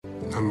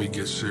Let me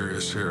get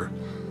serious here.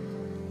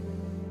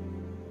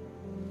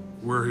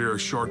 We're here a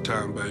short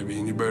time, baby,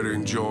 and you better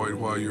enjoy it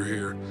while you're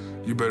here.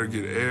 You better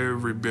get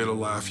every bit of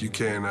life you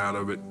can out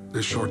of it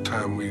this short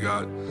time we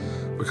got,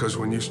 because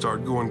when you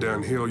start going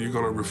downhill, you're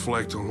going to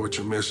reflect on what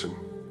you're missing,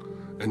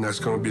 and that's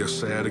going to be a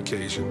sad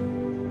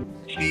occasion.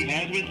 Steve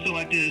has been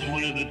selected as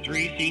one of the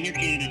 3 senior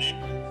candidates.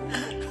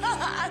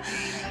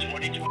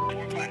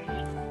 2024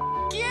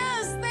 class.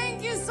 Yes,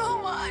 thank you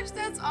so much.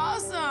 That's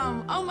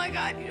awesome. Oh my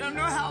God, you don't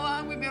know how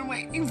long we've been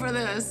waiting for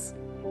this.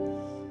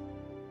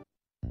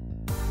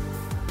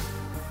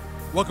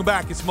 Welcome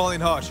back. It's Mully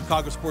and Haugh,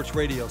 Chicago Sports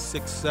Radio,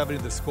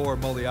 670 The Score.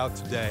 Mully out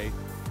today.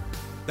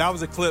 That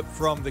was a clip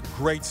from the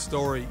great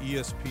story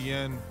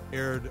ESPN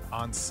aired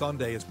on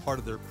Sunday as part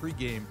of their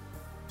pregame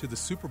to the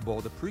Super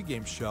Bowl, the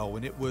pregame show,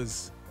 and it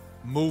was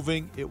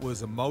moving, it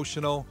was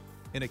emotional,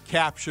 and it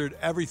captured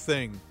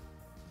everything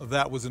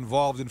that was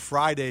involved in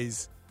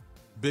Friday's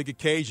big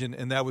occasion,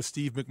 and that was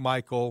Steve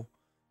McMichael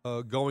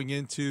going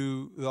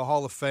into the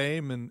Hall of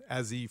Fame, and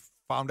as he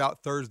found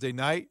out Thursday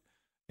night,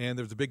 and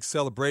there was a big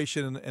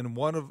celebration, and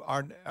one of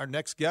our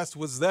next guests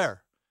was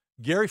there,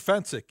 Gary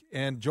Fencik,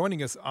 and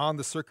joining us on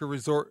the Circa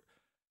Resort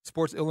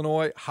Sports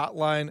Illinois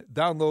hotline.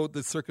 Download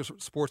the Circa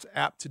Sports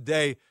app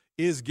today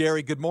is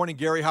Gary. Good morning,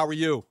 Gary. How are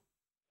you?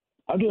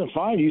 I'm doing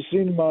fine. You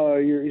seem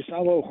you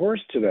sound a little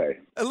hoarse today.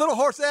 A little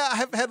hoarse. Yeah, I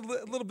have had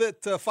a little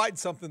bit fighting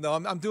something though.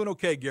 I'm doing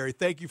okay, Gary.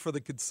 Thank you for the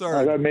concern.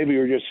 I thought maybe you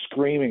were just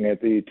screaming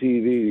at the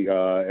TV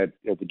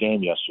at the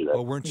game yesterday.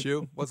 Oh, weren't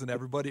you? Wasn't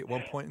everybody at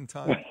one point in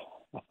time?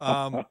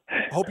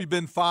 Hope you've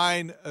been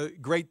fine.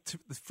 Great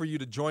for you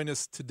to join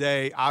us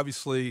today.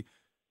 Obviously,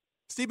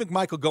 Steve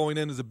McMichael going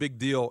in is a big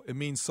deal. It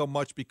means so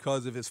much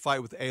because of his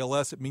fight with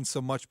ALS. It means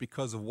so much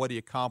because of what he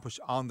accomplished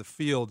on the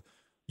field.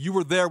 You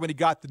were there when he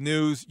got the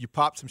news. You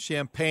popped some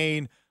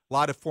champagne. A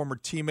lot of former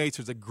teammates.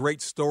 There's a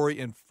great story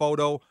and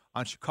photo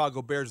on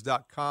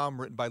ChicagoBears.com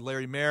written by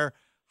Larry Mayer.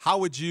 How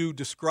would you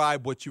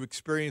describe what you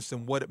experienced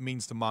and what it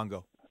means to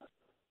Mongo?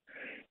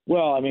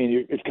 Well, I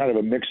mean, it's kind of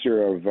a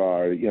mixture of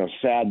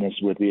sadness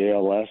with the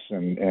ALS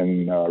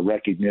and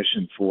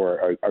recognition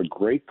for a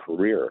great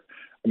career.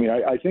 I mean,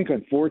 I think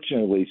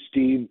unfortunately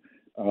Steve,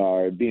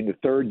 being the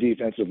third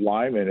defensive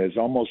lineman, has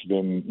almost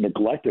been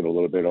neglected a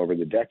little bit over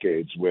the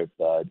decades with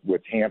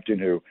Hampton,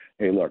 who,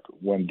 hey, look,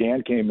 when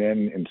Dan came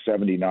in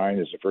 '79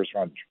 as the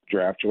first-round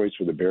draft choice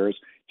for the Bears,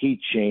 he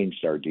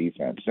changed our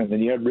defense. And then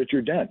you had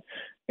Richard Dent.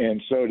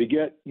 And so to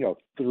get,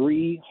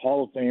 3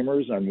 Hall of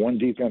Famers on one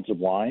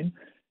defensive line,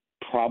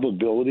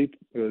 probability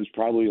is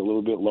probably a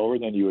little bit lower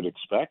than you would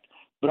expect.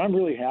 But I'm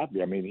really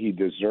happy. I mean, he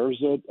deserves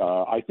it.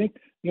 I think,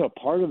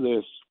 part of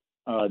this,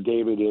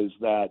 David, is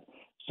that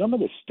some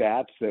of the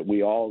stats that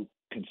we all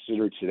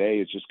consider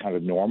today as just kind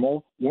of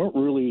normal weren't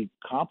really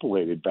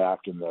compilated back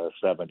in the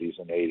 70s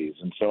and 80s.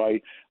 And so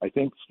I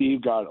think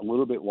Steve got a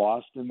little bit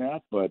lost in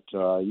that, but,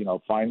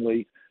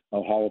 finally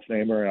a Hall of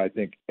Famer. And I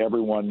think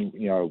everyone,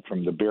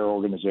 from the Bear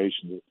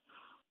organization,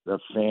 the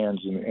fans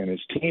and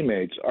his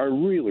teammates are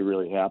really,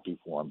 really happy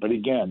for him. But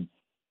again,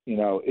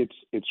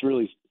 it's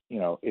really,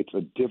 it's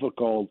a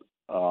difficult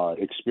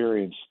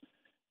experience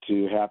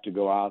to have to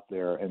go out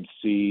there and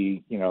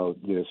see,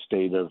 the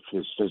state of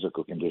his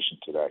physical condition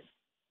today.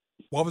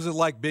 What was it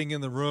like being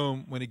in the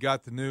room when he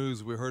got the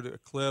news? We heard a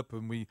clip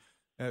and we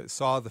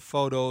saw the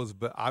photos,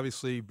 but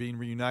obviously being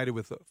reunited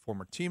with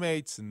former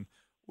teammates and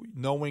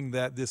knowing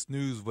that this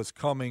news was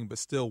coming, but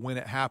still when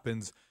it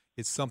happens,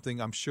 it's something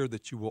I'm sure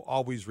that you will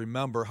always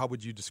remember. How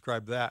would you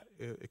describe that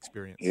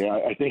experience? Yeah,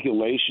 I think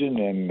elation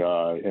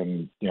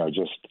and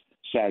just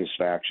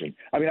satisfaction.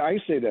 I mean, I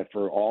say that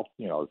for all,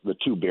 the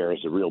 2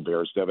 Bears, the real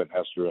Bears, Devin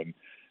Hester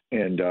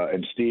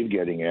and Steve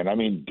getting in. I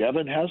mean,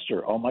 Devin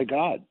Hester, oh my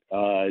God,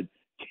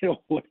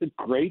 what a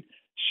great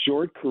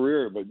short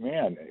career. But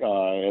man,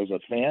 as a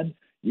fan,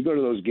 you go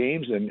to those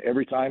games and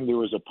every time there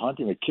was a punt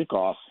and a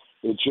kickoff,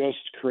 it just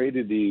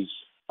created these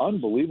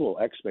unbelievable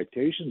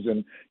expectations.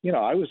 And,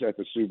 I was at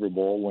the Super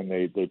Bowl when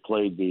they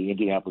played the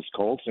Indianapolis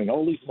Colts, and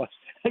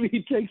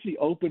he takes the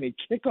opening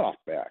kickoff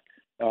back.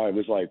 It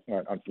was like,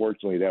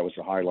 unfortunately, that was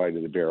the highlight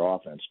of the Bear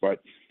offense.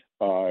 But,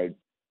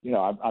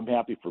 I'm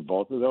happy for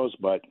both of those.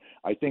 But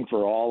I think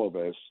for all of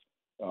us,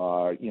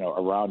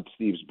 around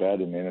Steve's bed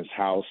and in his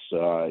house,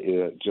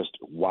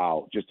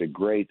 just a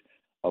great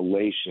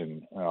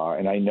elation.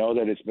 And I know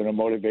that it's been a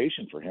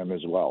motivation for him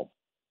as well.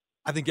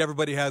 I think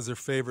everybody has their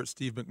favorite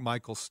Steve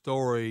McMichael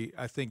story.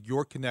 I think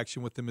your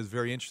connection with him is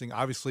very interesting.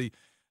 Obviously,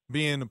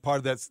 being a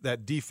part of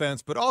that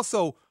defense, but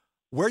also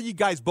where you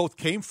guys both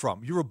came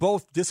from. You were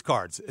both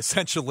discards,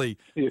 essentially,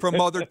 from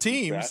other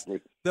teams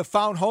Exactly. that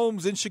found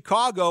homes in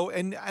Chicago.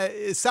 And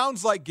it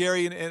sounds like,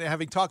 Gary, and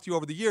having talked to you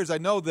over the years, I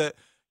know that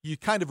you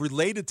kind of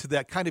related to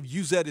that, kind of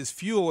use that as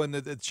fuel and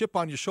the chip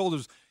on your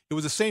shoulders. It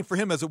was the same for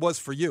him as it was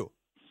for you.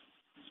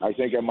 I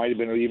think it might have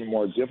been even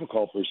more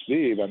difficult for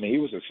Steve. I mean, he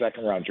was a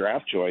second-round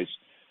draft choice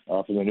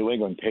for the New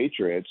England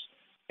Patriots.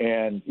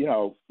 And,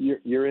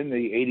 you're in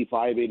the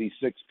 85-86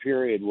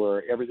 period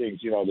where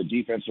everything's, the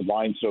defensive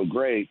line's so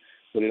great,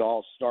 but it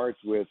all starts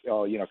with,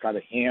 kind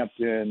of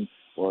Hampton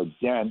or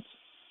Dent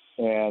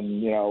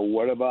And,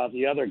 what about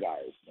the other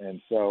guys?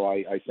 And so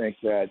I think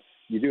that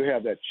you do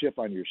have that chip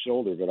on your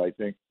shoulder, but I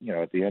think,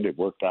 at the end it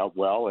worked out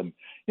well. And,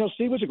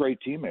 Steve was a great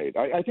teammate.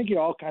 I think you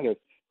all kind of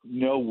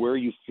know where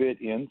you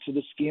fit into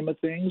the scheme of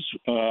things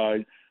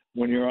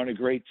when you're on a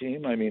great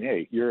team. I mean,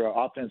 hey, you're an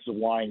offensive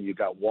line. You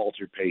got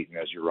Walter Payton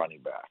as your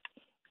running back.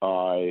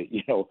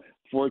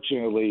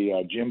 Fortunately,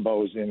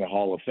 Jimbo's in the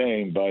Hall of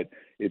Fame, but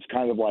it's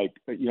kind of like,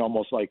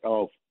 almost like,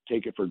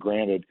 take it for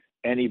granted.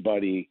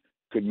 Anybody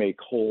could make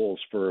holes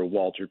for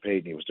Walter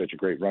Payton. He was such a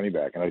great running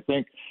back. And I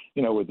think,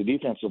 with the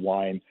defensive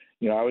line,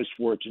 I was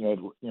fortunate,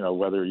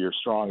 whether you're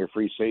strong or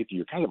free safety,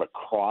 you're kind of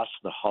across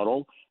the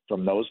huddle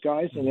from those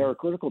guys. And there are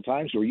critical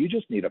times where you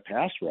just need a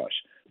pass rush.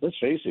 Let's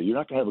face it, you're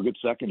not going to have a good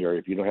secondary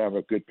if you don't have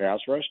a good pass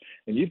rush.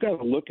 And you've got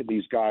to look at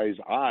these guys'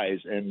 eyes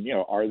and,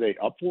 are they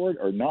up for it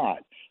or not?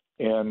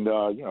 And,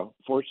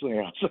 fortunately,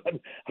 I was on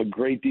a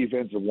great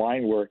defensive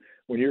line where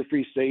when you're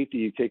free safety,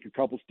 you take a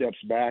couple steps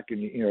back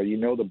and,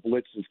 the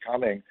blitz is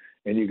coming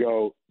and you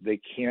go, they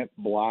can't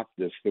block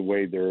this the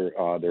way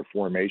their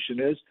formation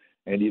is.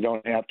 And you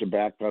don't have to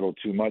backpedal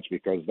too much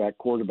because that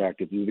quarterback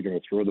is either going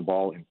to throw the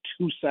ball in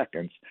 2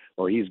 seconds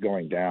or he's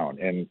going down.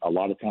 And a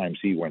lot of times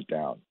he went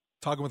down.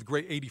 Talking with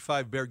great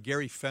 85 Bear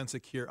Gary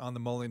Fencik here on the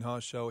Mully &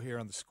 Haugh Show here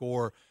on The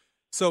Score.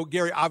 So,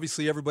 Gary,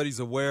 obviously everybody's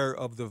aware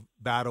of the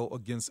battle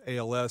against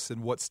ALS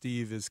and what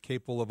Steve is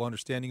capable of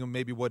understanding and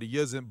maybe what he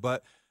isn't,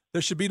 but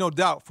there should be no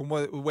doubt from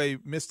the way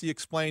Misty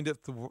explained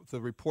it,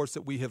 the reports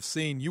that we have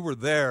seen, you were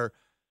there.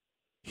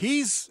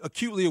 He's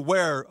acutely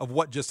aware of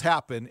what just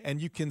happened,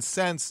 and you can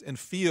sense and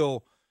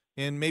feel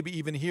and maybe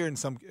even hear in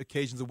some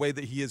occasions the way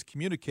that he has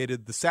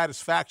communicated the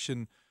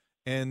satisfaction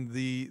and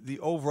the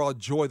overall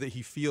joy that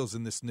he feels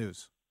in this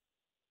news.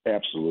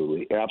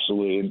 Absolutely.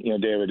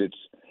 And, David, it's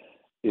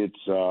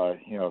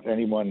if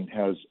anyone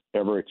has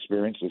ever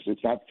experienced this,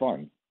 it's not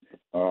fun.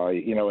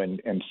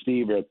 And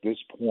Steve at this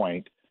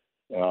point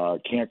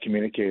can't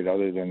communicate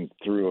other than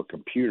through a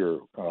computer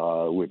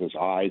with his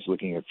eyes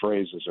looking at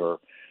phrases or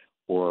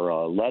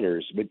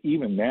letters. But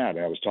even that,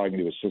 I was talking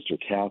to his sister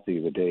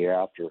Kathy the day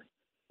after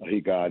he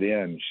got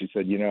in. She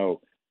said,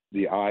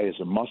 the eye is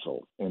a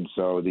muscle. And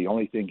so the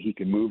only thing he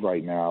can move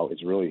right now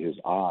is really his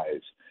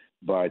eyes.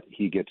 But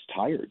he gets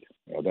tired.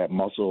 That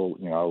muscle,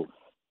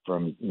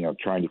 from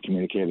trying to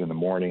communicate in the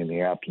morning and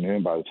the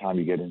afternoon, by the time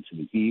you get into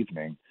the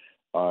evening,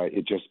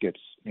 it just gets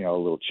a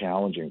little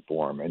challenging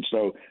for him. And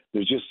so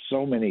there's just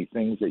so many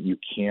things that you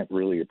can't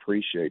really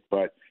appreciate,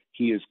 but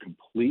he is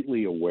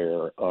completely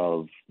aware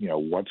of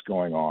what's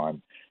going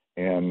on,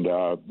 and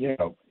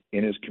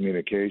in his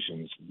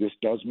communications, this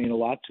does mean a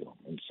lot to him.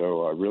 And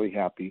so really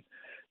happy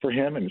for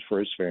him and for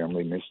his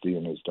family, Misty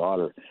and his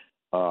daughter,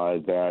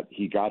 that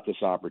he got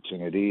this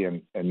opportunity,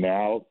 and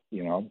now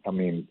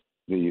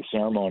the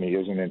ceremony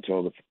isn't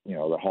until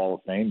the Hall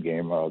of Fame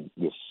game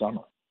this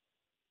summer.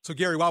 So,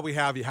 Gary, while we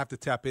have to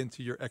tap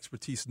into your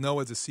expertise.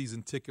 Know as a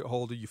season ticket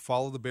holder, you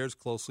follow the Bears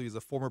closely. As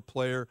a former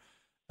player,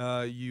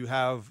 you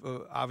have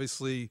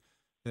obviously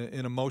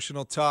an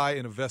emotional tie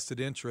and a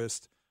vested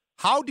interest.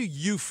 How do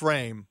you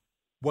frame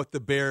what the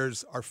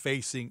Bears are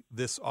facing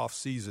this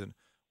offseason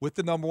with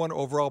the number 1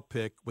 overall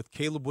pick, with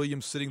Caleb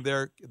Williams sitting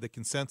there, the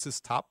consensus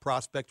top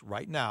prospect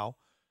right now,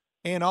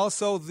 and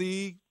also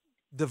the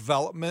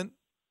development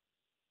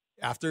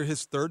after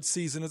his 3rd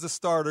season as a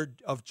starter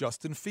of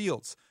Justin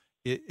Fields?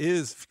 It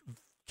is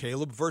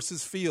Caleb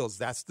versus Fields.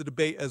 That's the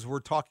debate as we're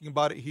talking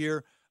about it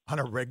here on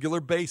a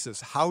regular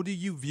basis. How do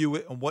you view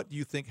it, and what do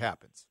you think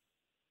happens?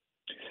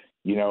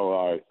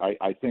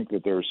 I think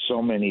that there's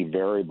so many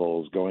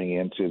variables going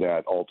into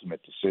that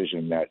ultimate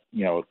decision that,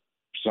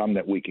 some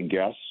that we can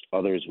guess,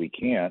 others we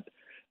can't.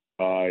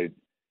 I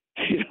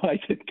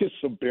think as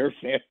some Bear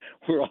fan,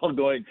 we're all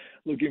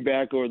looking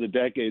back over the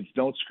decades,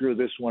 don't screw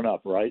this one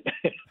up, right?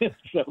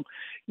 So,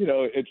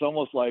 it's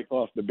almost like,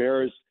 if the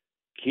Bears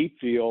keep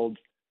Fields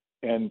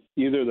and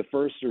either the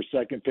 1st or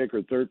 2nd pick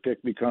or 3rd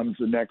pick becomes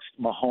the next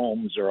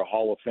Mahomes or a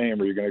Hall of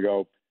Famer, you're going to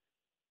go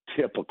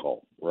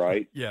typical,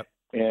 right? Yeah.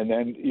 And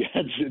then,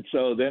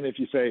 so then if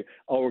you say,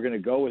 we're going to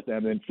go with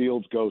them, and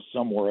Fields goes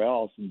somewhere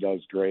else and does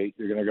great,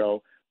 you're going to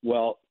go,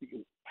 well,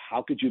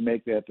 how could you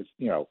make that,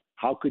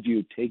 how could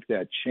you take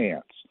that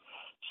chance?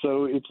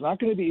 So it's not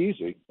going to be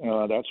easy.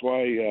 That's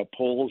why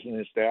Poles and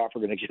his staff are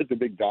going to get the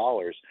big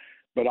dollars.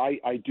 But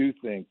I do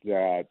think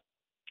that,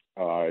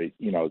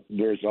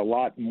 there's a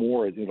lot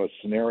more,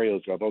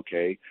 scenarios of,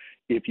 okay,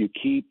 if you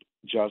keep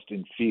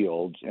Justin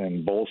Fields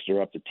and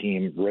bolster up the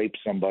team, rape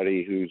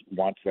somebody who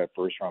wants that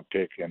 1st-round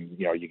pick, and,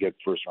 you get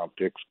 1st-round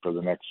picks for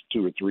the next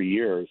 2 or 3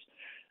 years.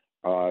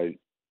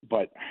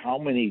 But how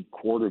many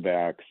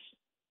quarterbacks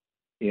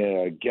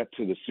get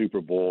to the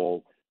Super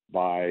Bowl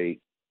by,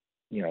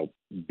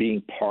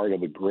 being part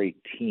of a great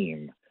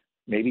team?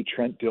 Maybe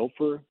Trent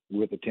Dilfer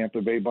with the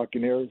Tampa Bay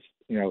Buccaneers.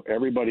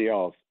 Everybody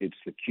else, it's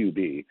the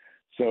QB.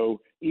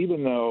 So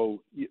even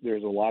though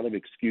there's a lot of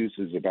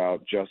excuses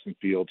about Justin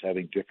Fields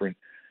having different,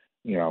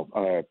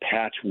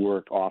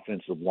 patchwork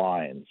offensive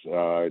lines,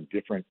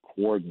 different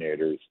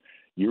coordinators,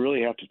 you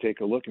really have to take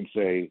a look and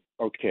say,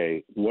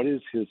 okay, what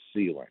is his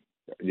ceiling?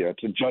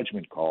 it's a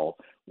judgment call.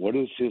 What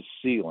is his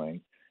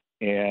ceiling?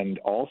 And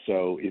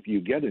also, if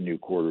you get a new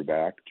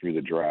quarterback through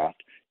the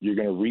draft, you're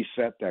going to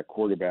reset that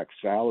quarterback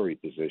salary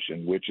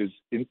position, which is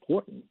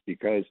important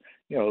because,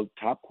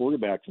 top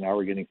quarterbacks now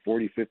are getting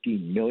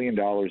 $40-50 million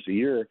a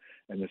year,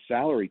 and the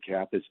salary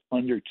cap is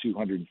under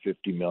 $250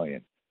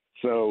 million.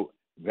 So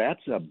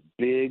that's a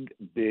big,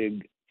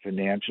 big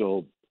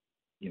financial,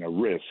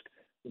 risk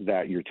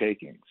that you're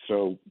taking.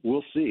 So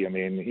we'll see. I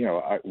mean,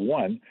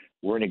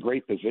 we're in a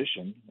great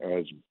position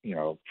as,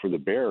 for the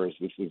Bears.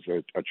 This is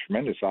a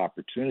tremendous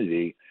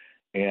opportunity.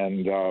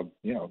 And,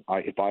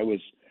 if I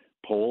was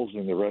Poles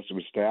and the rest of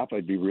his staff,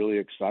 I'd be really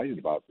excited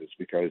about this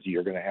because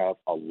you're going to have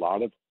a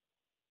lot of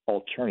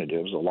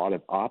alternatives, a lot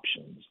of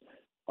options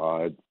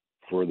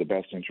for the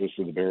best interest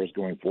of the Bears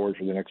going forward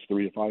for the next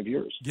 3 to 5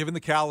 years. Given the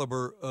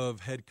caliber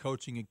of head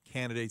coaching and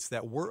candidates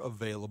that were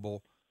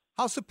available,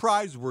 how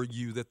surprised were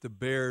you that the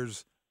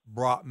Bears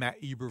brought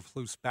Matt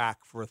Eberflus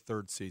back for a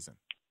third season?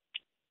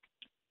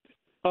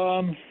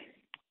 I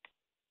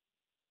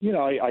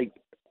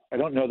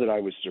don't know that I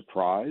was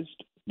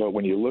surprised, but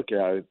when you look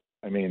at it,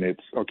 I mean,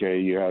 it's okay.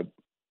 You had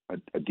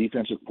a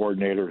defensive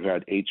coordinator who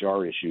had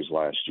HR issues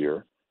last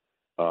year.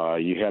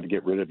 You had to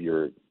get rid of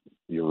your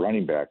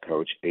running back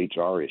coach,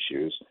 HR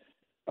issues.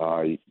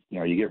 You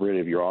get rid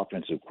of your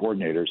offensive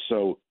coordinator.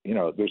 So,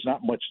 there's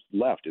not much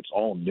left. It's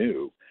all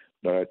new.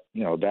 But,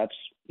 that's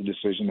the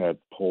decision that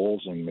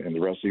Poles and the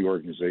rest of the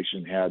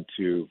organization had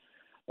to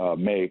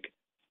make.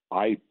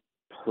 I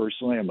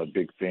personally am a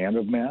big fan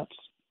of Matt's.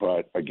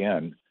 But,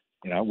 again,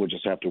 we'll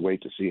just have to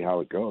wait to see how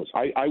it goes.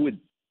 I would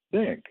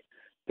think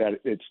that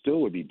it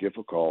still would be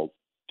difficult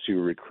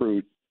to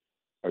recruit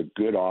a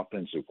good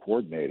offensive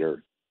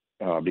coordinator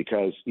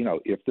because,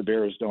 if the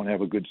Bears don't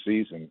have a good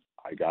season,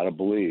 I got to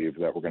believe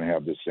that we're going to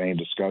have the same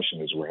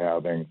discussion as we're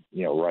having,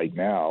 right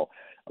now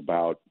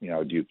about,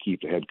 do you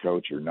keep the head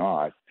coach or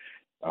not?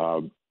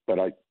 But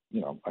I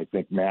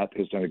think Matt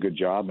has done a good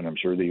job, and I'm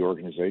sure the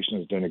organization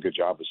has done a good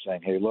job of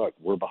saying, hey, look,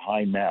 we're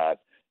behind Matt,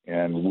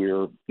 and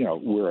we're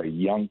a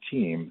young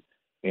team,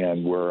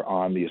 and we're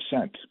on the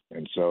ascent.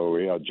 And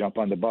so, jump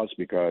on the bus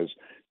because,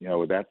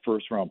 with that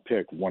first-round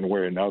pick, one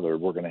way or another,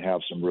 we're going to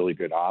have some really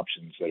good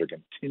options that are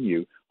going to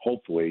continue,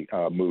 hopefully,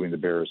 moving the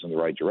Bears in the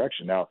right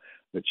direction. Now,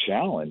 the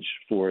challenge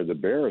for the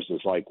Bears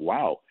is like,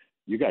 wow,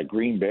 you got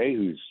Green Bay,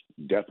 who's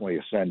definitely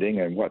ascending,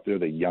 and they're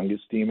the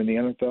youngest team in the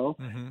NFL.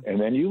 Mm-hmm. And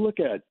then you look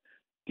at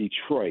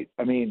Detroit.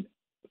 I mean,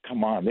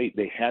 come on,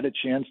 they had a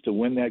chance to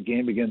win that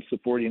game against the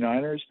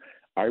 49ers.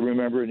 I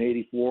remember in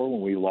 '84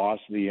 when we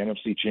lost the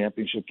NFC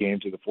Championship game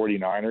to the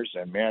 49ers,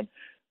 and, man,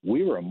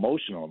 we were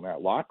emotional in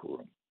that locker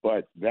room.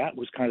 But that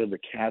was kind of the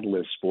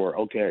catalyst for,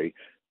 okay,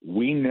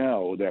 we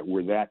know that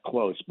we're that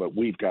close, but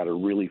we've got to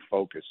really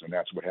focus, and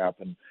that's what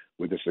happened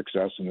with the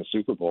success in the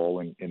Super Bowl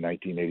in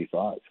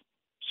 1985.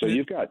 So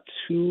you've got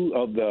two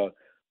of the,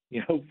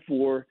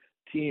 4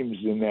 teams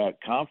in that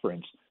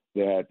conference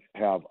that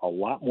have a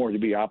lot more to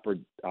be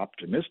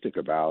optimistic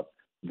about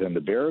than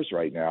the Bears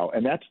right now.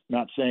 And that's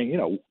not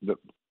saying,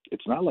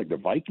 it's not like the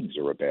Vikings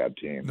are a bad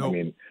team. Nope. I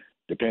mean,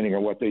 depending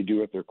on what they do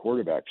with their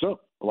quarterback. So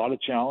a lot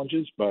of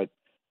challenges, but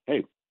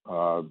hey,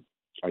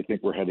 I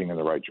think we're heading in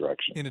the right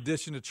direction. In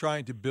addition to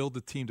trying to build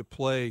the team to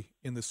play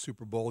in the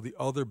Super Bowl, the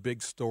other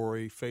big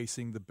story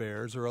facing the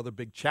Bears or other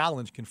big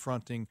challenge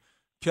confronting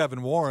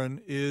Kevin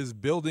Warren is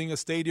building a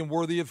stadium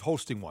worthy of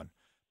hosting one,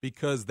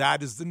 because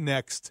that is the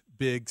next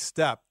big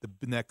step,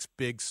 the next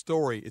big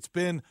story. It's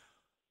been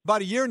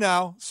about a year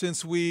now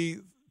since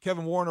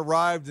Kevin Warren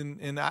arrived,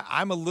 and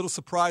I'm a little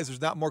surprised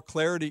there's not more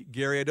clarity,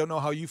 Gary. I don't know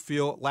how you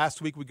feel.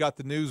 Last week we got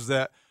the news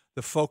that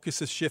the focus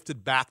has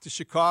shifted back to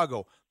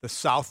Chicago. The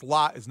South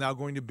Lot is now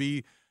going to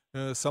be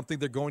something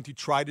they're going to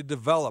try to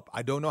develop.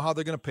 I don't know how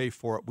they're going to pay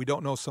for it. We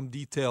don't know some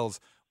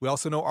details. We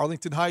also know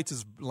Arlington Heights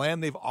is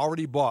land they've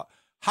already bought.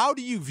 How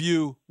do you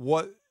view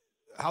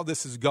how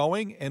this is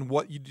going, and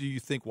what do you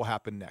think will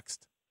happen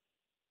next?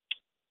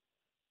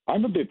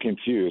 I'm a bit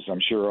confused.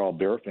 I'm sure all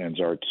Bear fans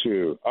are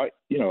too. I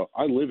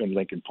live in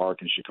Lincoln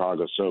Park in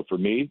Chicago, so for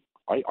me,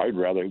 I'd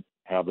rather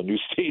have a new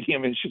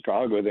stadium in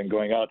Chicago than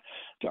going out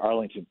to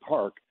Arlington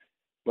Park.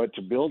 But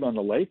to build on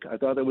the lake, I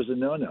thought it was a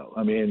no-no.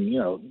 I mean,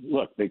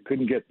 look, they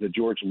couldn't get the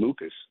George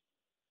Lucas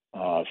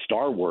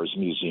Star Wars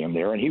museum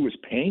there, and he was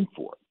paying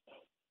for it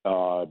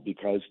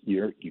because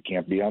you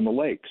can't be on the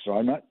lake. So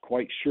I'm not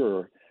quite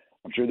sure.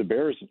 I'm sure the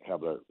Bears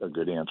have a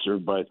good answer,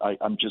 but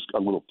I'm just a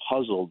little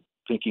puzzled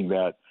thinking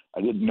that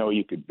I didn't know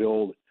you could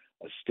build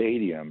a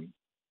stadium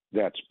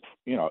that's,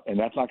 and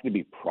that's not going to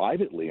be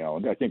privately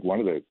owned. I think one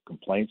of the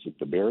complaints that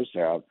the Bears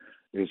have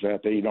is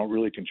that they don't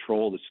really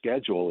control the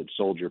schedule at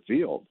Soldier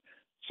Field.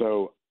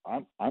 So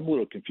I'm a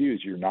little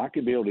confused. You're not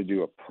going to be able to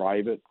do a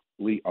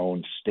privately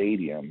owned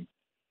stadium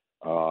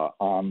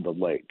on the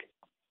lake,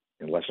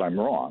 unless I'm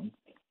wrong.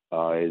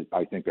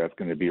 I think that's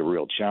going to be a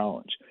real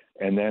challenge.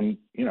 And then,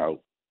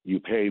 you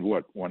paid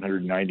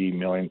 $190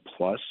 million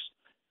plus.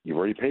 You've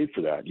already paid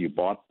for that. You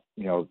bought,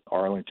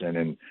 Arlington,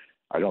 and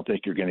I don't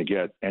think you're going to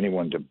get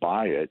anyone to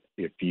buy it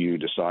if you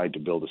decide to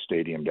build a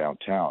stadium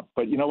downtown.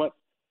 But you know what?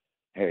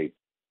 Hey,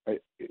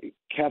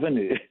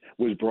 Kevin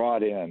was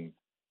brought in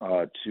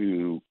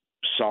to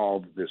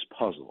solve this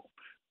puzzle.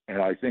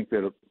 And I think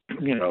that,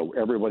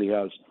 everybody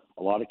has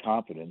a lot of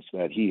confidence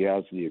that he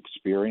has the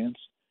experience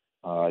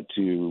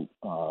to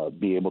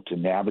be able to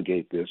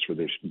navigate this for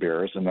the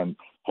Bears, and then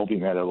hoping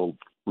that it'll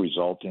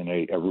result in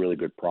a really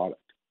good product.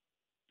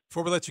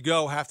 Before we let you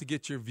go, have to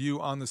get your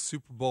view on the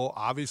Super Bowl.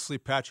 Obviously,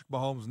 Patrick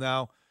Mahomes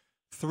now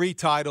 3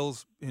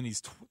 titles, and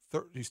he's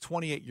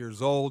 28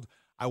 years old.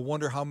 I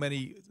wonder how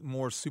many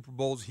more Super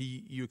Bowls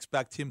you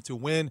expect him to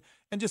win,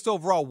 and just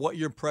overall what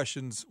your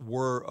impressions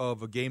were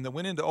of a game that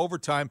went into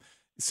overtime.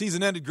 The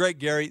season ended great,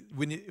 Gary.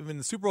 When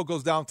the Super Bowl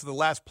goes down to the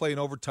last play in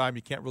overtime,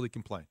 you can't really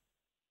complain.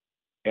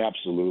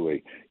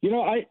 Absolutely.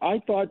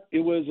 I thought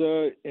it was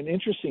an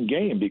interesting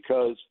game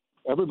because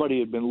everybody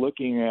had been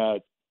looking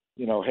at,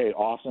 hey,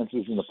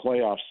 offenses in the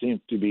playoffs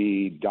seem to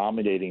be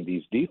dominating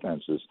these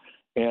defenses.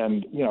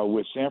 And,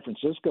 with San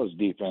Francisco's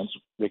defense,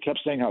 they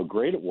kept saying how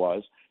great it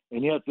was,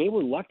 and yet they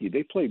were lucky.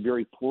 They played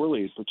very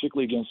poorly,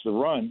 particularly against the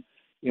run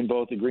in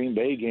both the Green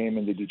Bay game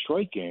and the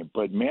Detroit game.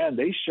 But, man,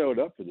 they showed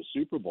up for the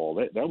Super Bowl.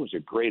 That was a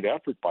great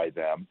effort by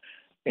them.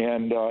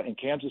 And in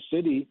Kansas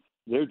City,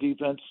 their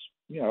defense,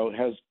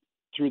 has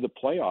through the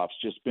playoffs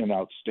just been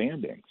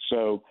outstanding.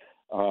 So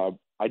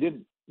I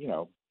didn't,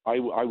 I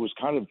was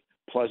kind of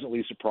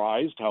pleasantly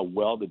surprised how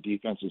well the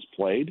defense has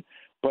played.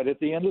 But at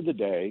the end of the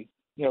day,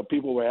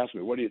 people will ask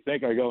me, what do you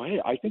think? I go,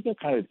 hey, I think they're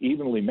kind of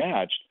evenly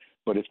matched.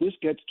 But if this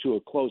gets to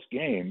a close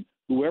game,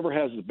 whoever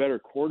has the better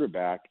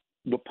quarterback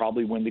will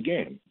probably win the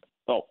game.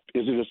 Oh,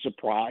 is it a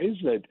surprise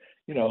that,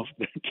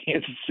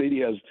 Kansas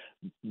City has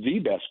the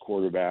best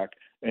quarterback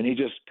and he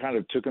just kind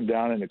of took them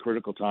down in a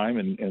critical time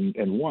and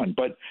won?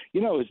 But,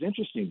 it's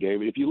interesting,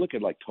 David, if you look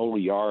at like total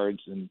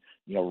yards and,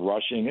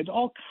 rushing, it's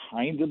all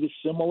kind of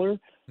similar.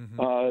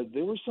 Mm-hmm.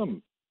 There were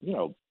some,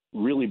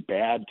 really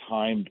bad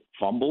timed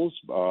fumbles,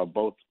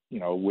 both,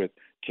 with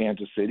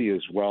Kansas City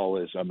as well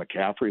as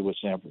McCaffrey with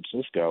San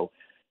Francisco.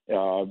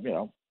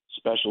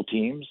 Special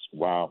teams,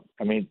 wow.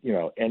 I mean,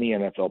 any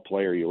NFL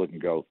player you look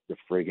and go, the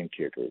friggin'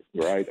 kicker,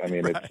 right? I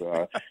mean, right.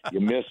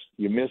 It's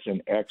you miss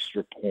an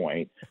extra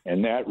point,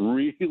 and that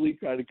really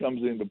kind of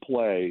comes into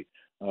play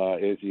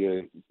as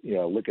you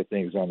look at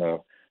things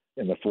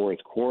in the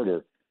fourth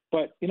quarter.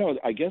 But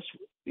I guess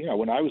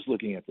when I was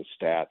looking at the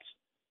stats,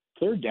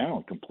 third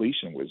down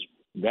completion was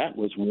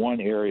one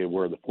area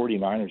where the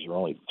 49ers are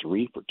only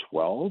 3 for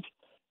 12,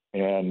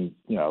 and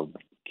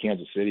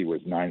Kansas City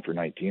was 9 for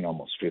 19,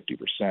 almost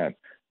 50%.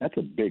 That's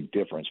a big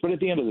difference. But at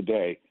the end of the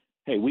day,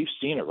 hey, we've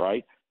seen it,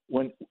 right?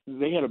 When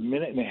they had a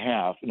minute and a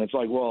half, and it's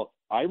like, well,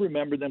 I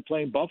remember them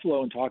playing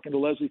Buffalo and talking to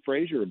Leslie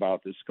Frazier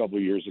about this a couple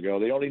of years ago.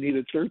 They only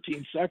needed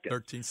 13 seconds.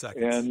 13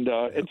 seconds. And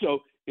so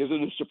is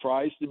it a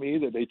surprise to me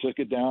that they took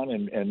it down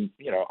and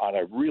on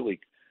a really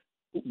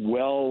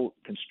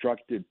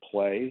well-constructed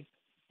play,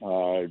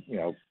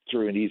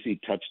 through an easy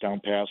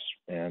touchdown pass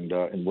and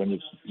win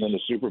the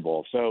Super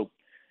Bowl. So,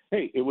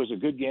 hey, it was a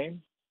good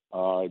game.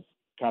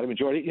 Kind of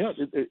enjoyed it.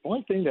 The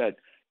only thing that,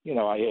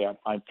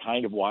 I'm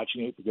kind of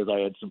watching it because I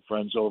had some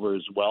friends over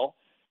as well.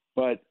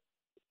 But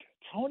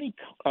Tony,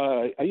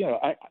 I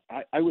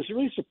was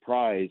really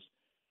surprised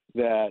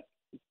that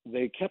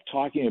they kept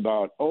talking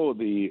about,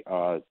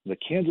 the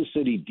Kansas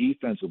City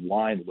defensive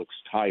line looks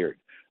tired.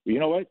 Well, you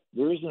know what?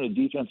 There isn't a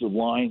defensive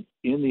line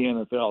in the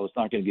NFL that's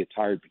not going to get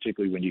tired,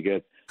 particularly when you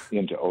get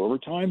into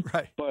overtime.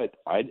 Right. But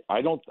I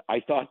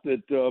thought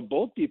that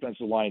both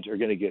defensive lines are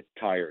going to get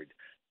tired.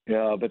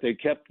 But they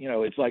kept,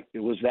 it's like it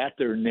was that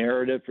their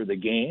narrative for the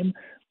game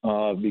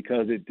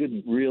because it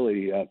didn't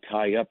really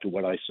tie up to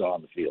what I saw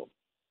on the field.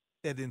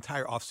 They had the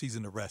entire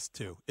offseason to rest,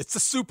 too. It's the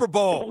Super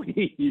Bowl.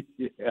 Yeah,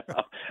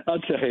 I'll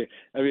tell you.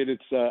 I mean,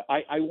 it's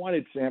I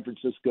wanted San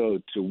Francisco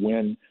to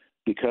win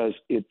because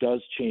it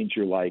does change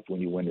your life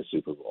when you win the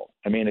Super Bowl.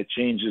 I mean, it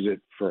changes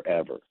it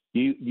forever.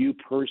 You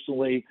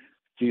personally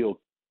feel,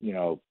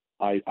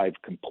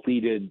 I've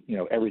completed,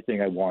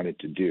 everything I wanted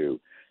to do.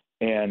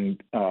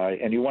 And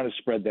you want to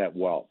spread that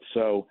wealth.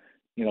 So,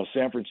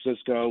 San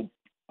Francisco,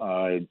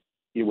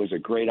 it was a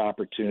great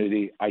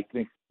opportunity. I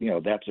think,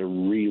 that's a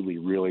really,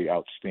 really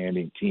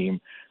outstanding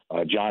team.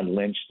 John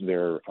Lynch,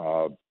 their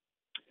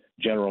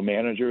general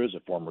manager, is a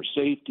former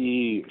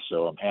safety,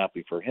 so I'm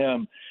happy for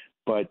him.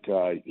 But,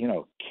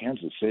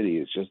 Kansas City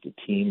is just a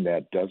team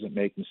that doesn't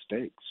make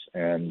mistakes.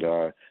 And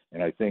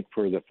I think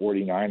for the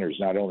 49ers,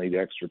 not only the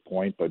extra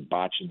point, but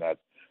botching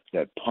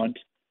that punt,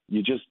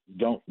 you just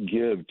don't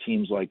give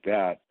teams like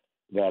that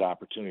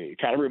opportunity. It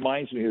kind of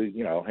reminds me,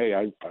 hey,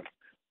 I'm a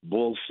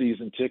Bulls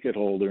season ticket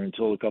holder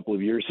until a couple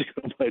of years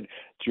ago, but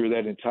through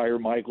that entire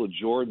Michael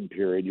Jordan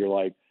period, you're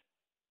like,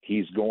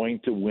 he's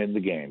going to win the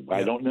game. Yeah.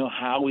 I don't know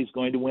how he's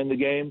going to win the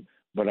game,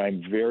 but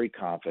I'm very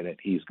confident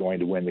he's going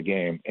to win the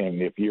game.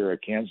 And if you're a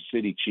Kansas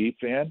City Chief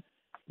fan,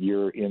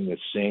 you're in the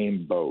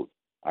same boat.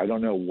 I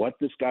don't know what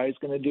this guy is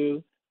going to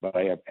do, but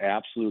I have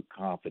absolute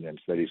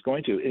confidence that he's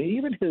going to. And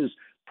even his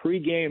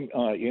pregame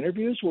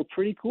interviews were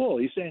pretty cool.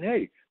 He's saying,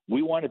 hey,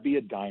 we want to be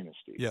a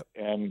dynasty. Yep.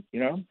 And,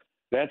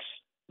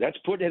 that's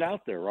putting it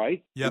out there,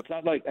 right? Yep. It's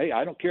not like, hey,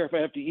 I don't care if I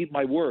have to eat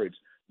my words.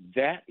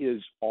 that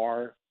is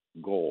our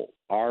goal,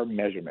 our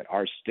measurement,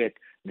 our stick.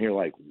 And you're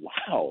like,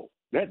 wow,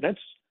 that's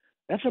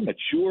a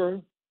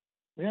mature,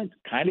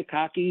 kind of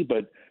cocky,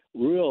 but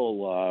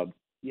real,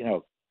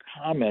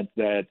 comment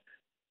that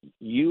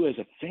you as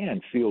a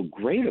fan feel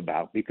great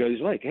about, because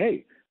like,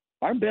 hey,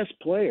 our best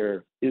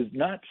player is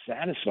not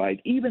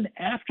satisfied even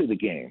after the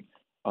game.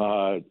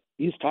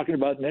 He's talking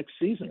about next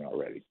season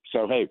already.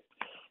 So, hey,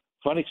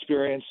 fun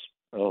experience,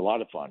 a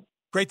lot of fun.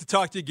 Great to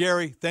talk to you,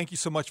 Gary. Thank you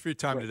so much for your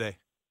time today.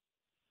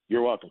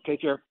 You're welcome.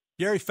 Take care.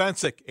 Gary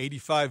Fencik,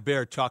 85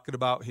 Bear, talking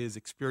about his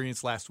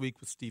experience last week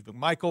with Steve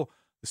McMichael,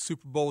 the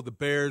Super Bowl, the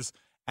Bears,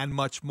 and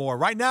much more.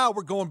 Right now,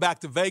 we're going back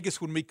to Vegas.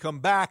 When we come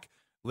back,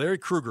 Larry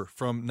Krueger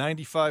from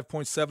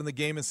 95.7 The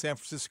Game in San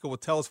Francisco will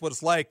tell us what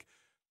it's like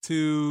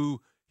to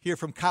hear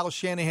from Kyle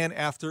Shanahan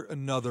after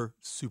another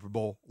Super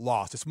Bowl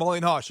loss. It's Mully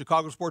and Haugh,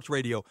 Chicago Sports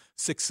Radio,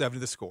 670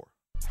 The Score.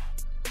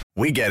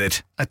 We get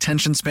it.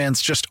 Attention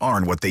spans just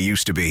aren't what they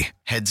used to be.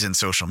 Heads in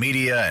social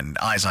media and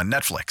eyes on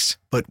Netflix.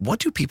 But what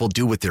do people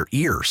do with their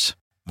ears?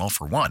 Well,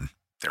 for one,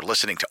 they're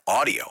listening to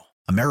audio.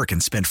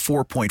 Americans spend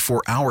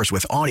 4.4 hours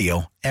with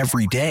audio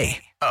every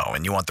day. Oh,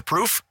 and you want the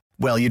proof?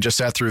 Well, you just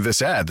sat through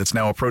this ad that's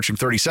now approaching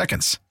 30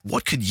 seconds.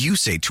 What could you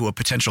say to a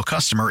potential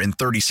customer in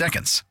 30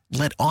 seconds?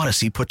 Let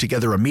Odyssey put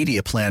together a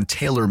media plan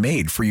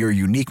tailor-made for your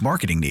unique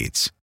marketing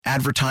needs.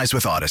 Advertise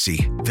with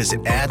Odyssey.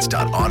 Visit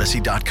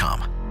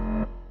ads.odyssey.com.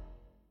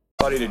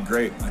 Everybody did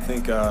great. I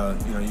think,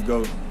 you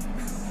go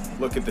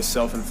look at the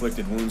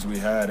self-inflicted wounds we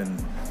had, and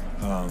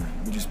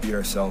we just beat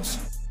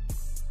ourselves.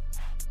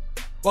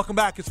 Welcome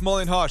back. It's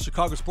Mully and Haugh,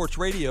 Chicago Sports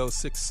Radio,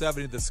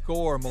 670 The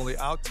Score. Mully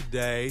out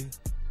today.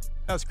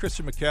 That was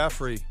Christian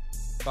McCaffrey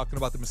talking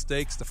about the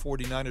mistakes the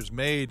 49ers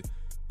made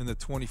in the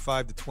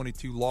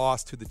 25-22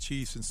 loss to the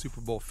Chiefs in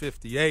Super Bowl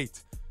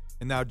 58.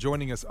 And now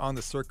joining us on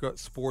the Circa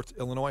Sports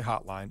Illinois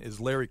hotline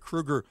is Larry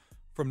Krueger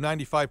from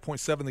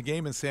 95.7 The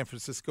Game in San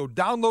Francisco.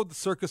 Download the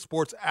Circa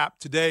Sports app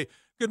today.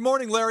 Good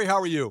morning, Larry. How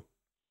are you?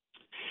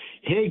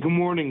 Hey, good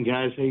morning,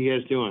 guys. How you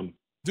guys doing?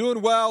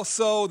 Doing well.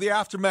 So the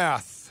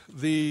aftermath,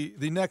 the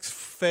next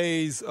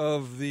phase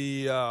of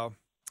the off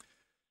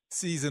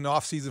season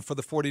for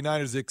the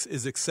 49ers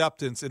is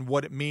acceptance, and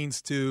what it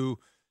means to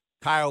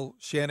Kyle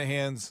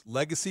Shanahan's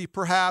legacy,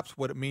 perhaps,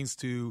 what it means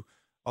to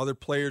other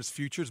players'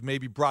 futures,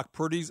 maybe Brock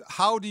Purdy's.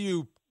 How do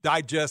you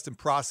digest and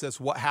process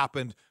what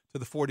happened to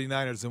the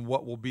 49ers and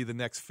what will be the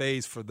next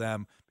phase for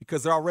them,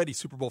 because they're already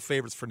Super Bowl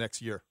favorites for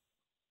next year?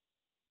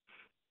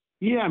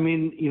 Yeah, I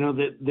mean,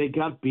 they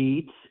got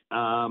beat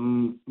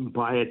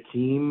by a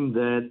team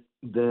that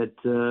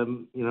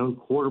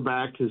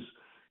quarterback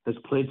has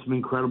played some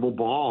incredible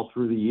ball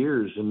through the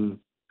years, and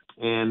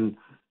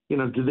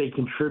do they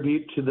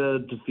contribute to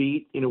the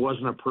defeat? It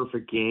wasn't a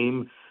perfect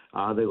game.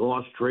 They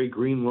lost Dre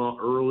Greenlaw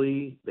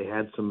early. They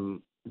had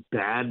some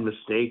bad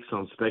mistakes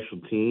on special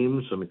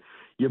teams. I mean,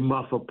 you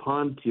muff a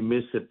punt, you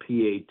miss a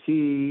PAT.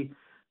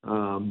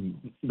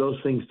 Those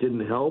things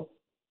didn't help.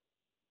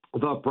 I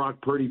thought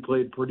Brock Purdy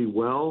played pretty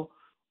well,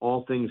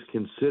 all things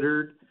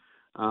considered.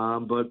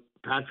 But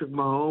Patrick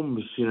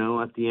Mahomes,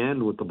 at the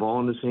end with the ball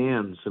in his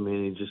hands, I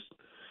mean,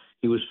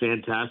 he was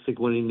fantastic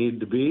when he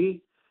needed to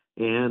be.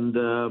 And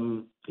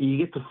you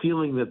get the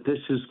feeling that this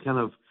is kind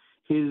of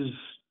his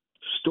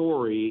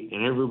story,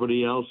 and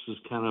everybody else is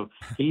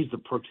he's the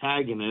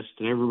protagonist,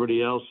 and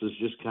everybody else is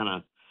just kind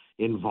of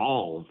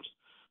involved.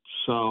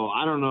 So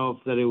I don't know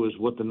if that it was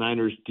what the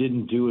Niners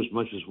didn't do as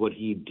much as what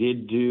he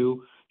did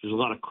do. There's a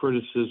lot of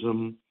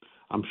criticism,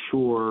 I'm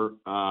sure,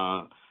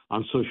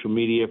 on social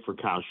media for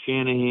Kyle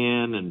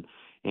Shanahan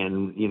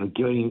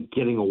and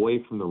getting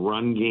away from the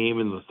run game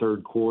in the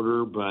third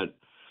quarter. But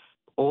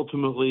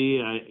ultimately,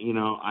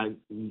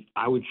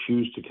 I would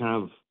choose to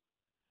kind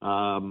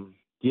of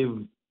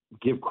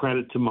give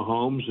credit to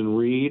Mahomes and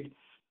Reed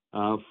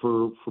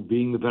for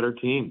being the better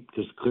team,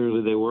 because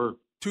clearly they were.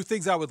 Two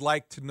things I would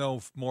like to know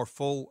more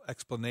full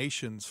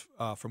explanations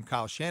from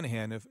Kyle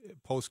Shanahan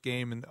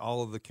post-game and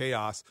all of the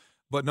chaos.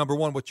 But number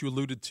one, what you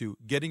alluded to,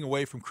 getting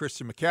away from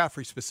Christian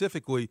McCaffrey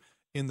specifically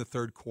in the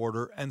third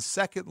quarter. And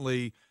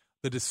secondly,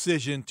 the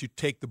decision to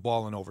take the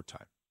ball in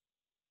overtime.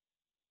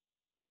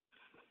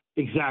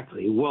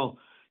 Exactly. Well,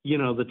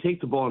 the take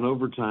the ball in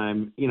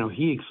overtime,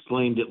 he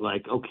explained it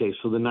like, okay,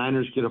 so the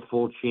Niners get a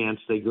full chance.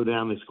 They go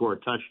down, they score a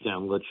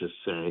touchdown, let's just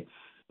say.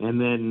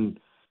 And then,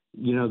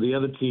 the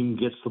other team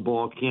gets the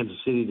ball, Kansas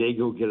City, they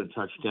go get a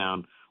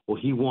touchdown. Well,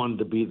 he wanted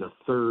to be the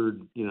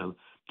third, to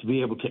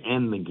be able to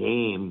end the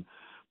game.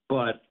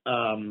 But,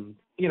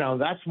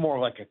 that's more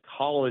like a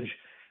college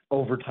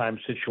overtime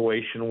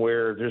situation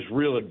where there's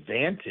real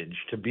advantage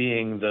to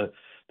being the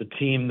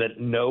team that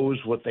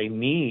knows what they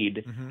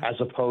need, as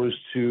opposed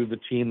to the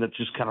team that's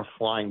just kind of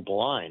flying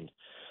blind.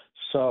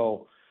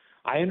 So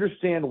I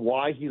understand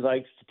why he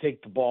likes to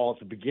take the ball at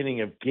the beginning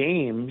of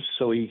games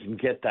so he can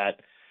get that,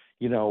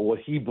 what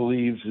he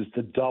believes is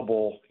the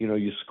double.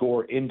 You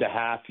score into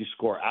half, you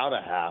score out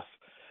of half.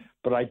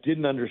 But I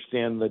didn't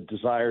understand the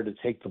desire to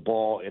take the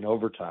ball in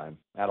overtime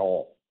at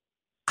all.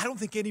 I don't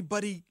think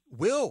anybody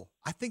will.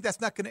 I think that's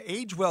not going to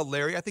age well,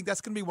 Larry. I think that's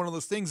going to be one of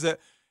those things that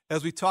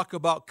as we talk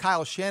about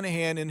Kyle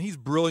Shanahan, and he's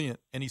brilliant,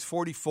 and he's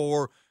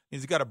 44, and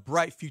he's got a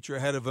bright future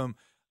ahead of him.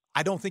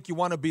 I don't think you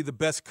want to be the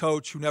best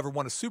coach who never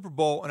won a Super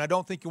Bowl, and I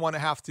don't think you want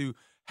to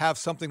have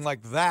something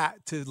like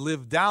that to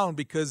live down,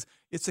 because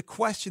it's a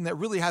question that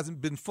really hasn't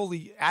been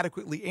fully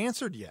adequately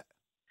answered yet.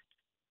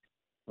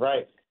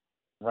 Right,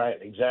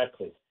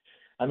 exactly.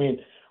 I mean,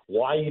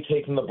 why are you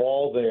taking the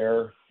ball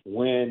there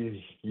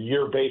when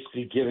you're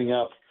basically giving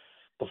up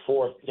the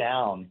fourth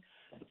down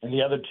and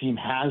the other team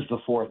has the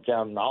fourth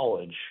down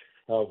knowledge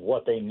of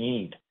what they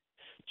need?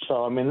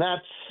 So, I mean,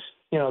 that's,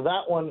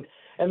 that one.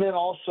 And then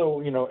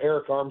also,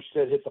 Eric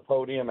Armstead hit the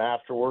podium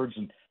afterwards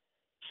and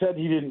said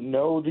he didn't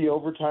know the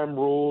overtime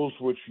rules,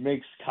 which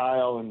makes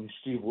Kyle and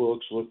Steve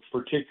Wilks look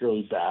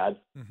particularly bad.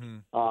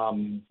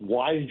 Mm-hmm.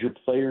 Why did your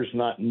players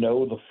not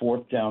know the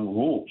fourth down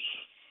rules?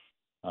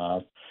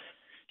 So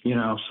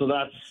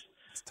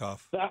it's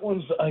tough. That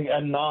one's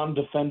a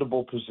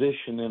non-defendable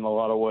position in a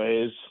lot of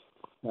ways.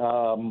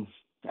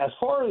 As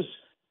far as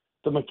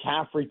the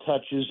McCaffrey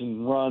touches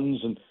and runs,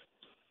 and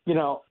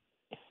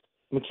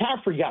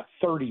McCaffrey got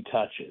 30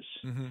 touches.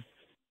 Mm-hmm.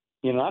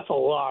 That's a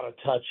lot of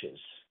touches.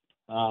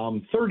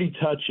 30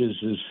 touches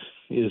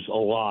is a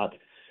lot.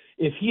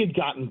 If he had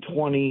gotten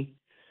 20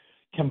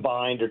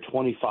 combined or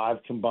 25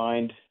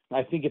 combined,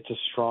 I think it's a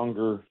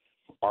stronger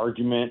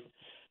argument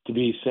to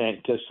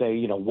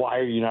say, why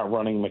are you not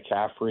running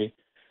McCaffrey?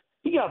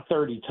 He got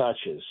 30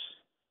 touches.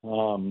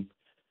 So,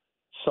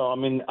 I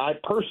mean, I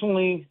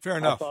personally, fair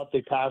enough. I thought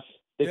they passed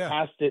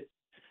it.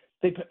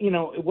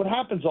 What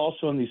happens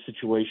also in these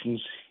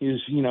situations is,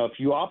 if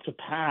you opt to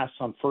pass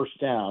on first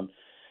down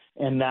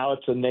and now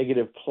it's a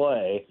negative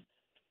play,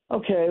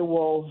 okay,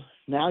 well,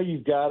 now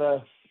you've got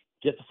to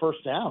get the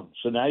first down.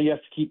 So now you have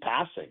to keep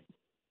passing.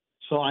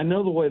 So I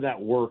know the way that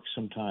works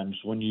sometimes.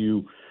 When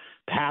you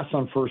pass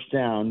on first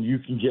down, you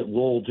can get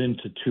lulled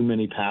into too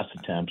many pass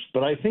attempts.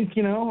 But I think,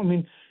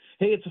 hey,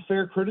 it's a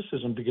fair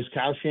criticism, because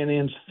Kyle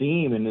Shanahan's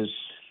theme in his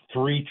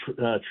 3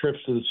 trips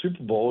to the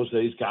Super Bowl is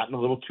that he's gotten a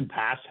little too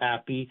pass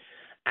happy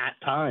at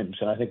times.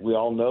 And I think we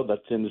all know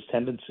that's in his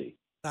tendency.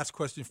 Last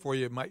question for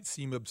you. It might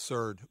seem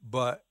absurd,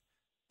 but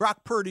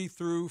Brock Purdy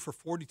threw for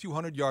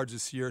 4,200 yards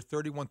this year,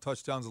 31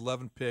 touchdowns,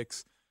 11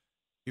 picks.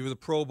 He was a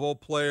Pro Bowl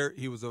player.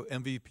 He was an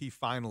MVP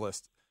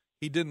finalist.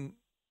 He didn't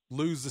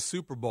lose the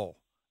Super Bowl.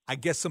 I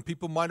guess some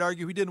people might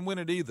argue he didn't win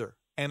it either.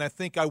 And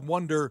I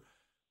wonder,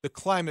 the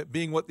climate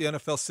being what the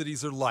NFL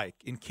cities are like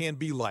and can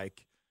be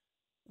like,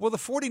 will the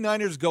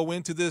 49ers go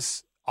into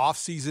this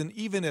offseason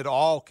even at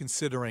all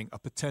considering a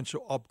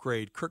potential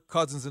upgrade? Kirk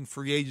Cousins in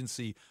free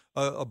agency,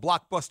 a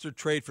blockbuster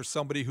trade for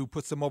somebody who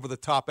puts them over the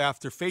top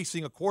after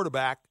facing a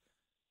quarterback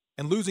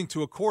and losing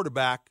to a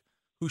quarterback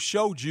who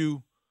showed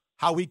you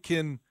how he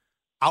can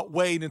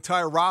outweigh an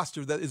entire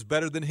roster that is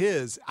better than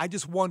his. I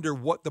just wonder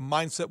what the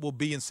mindset will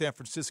be in San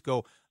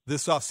Francisco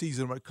this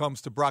offseason when it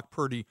comes to Brock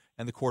Purdy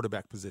and the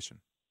quarterback position.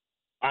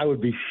 I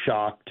would be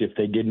shocked if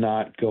they did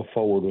not go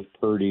forward with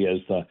Purdy as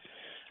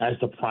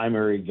the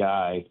primary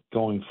guy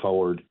going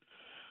forward.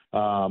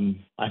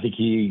 I think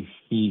he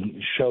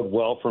showed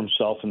well for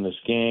himself in this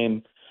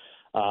game.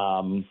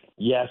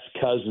 Yes,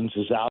 Cousins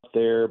is out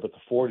there, but the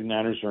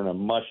 49ers are in a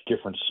much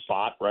different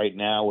spot right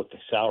now with the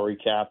salary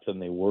cap than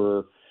they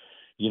were,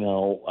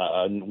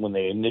 when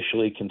they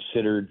initially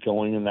considered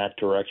going in that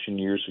direction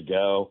years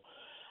ago.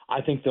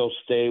 I think they'll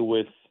stay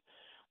with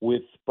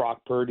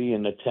Brock Purdy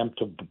and attempt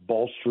to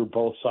bolster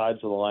both sides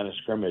of the line of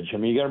scrimmage. I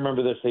mean, you got to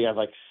remember this. They have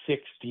like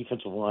 6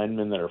 defensive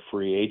linemen that are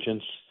free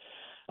agents.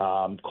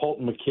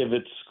 Colton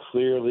McKivitz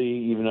clearly,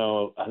 even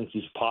though I think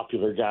he's a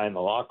popular guy in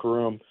the locker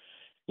room,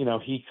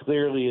 he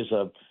clearly is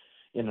on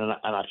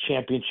a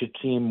championship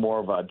team, more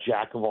of a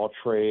jack of all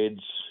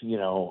trades,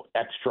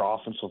 extra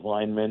offensive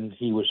lineman.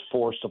 He was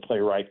forced to play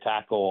right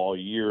tackle all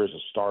year as a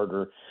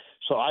starter.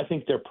 So I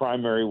think their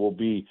primary will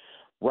be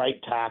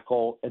right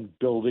tackle and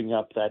building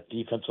up that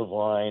defensive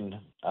line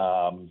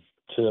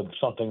to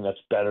something that's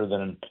better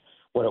than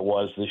what it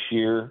was this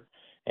year.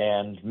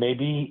 And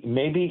maybe,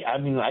 I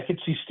mean, I could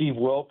see Steve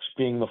Wilks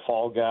being the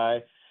fall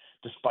guy,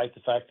 despite the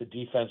fact the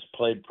defense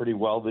played pretty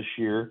well this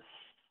year.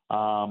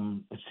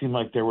 It seemed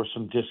like there was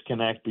some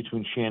disconnect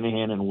between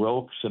Shanahan and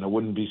Wilks, and I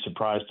wouldn't be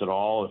surprised at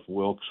all if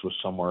Wilks was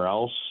somewhere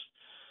else.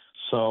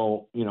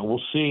 So,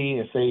 we'll see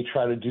if they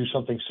try to do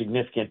something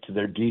significant to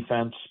their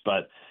defense.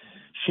 But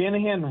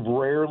Shanahan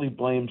rarely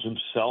blames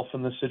himself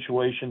in this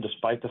situation,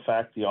 despite the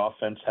fact the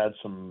offense had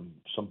some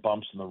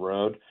bumps in the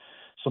road.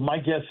 So my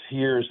guess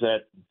here is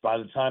that by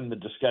the time the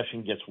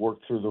discussion gets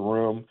worked through the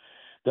room,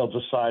 they'll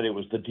decide it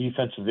was the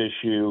defensive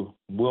issue.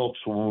 Wilks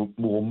will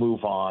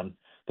move on.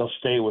 They'll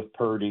stay with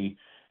Purdy,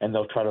 and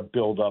they'll try to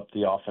build up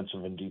the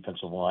offensive and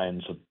defensive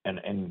lines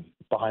and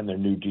behind their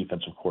new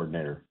defensive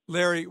coordinator.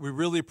 Larry, we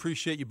really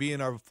appreciate you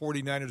being our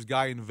 49ers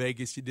guy in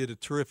Vegas. You did a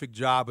terrific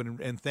job,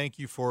 and thank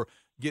you for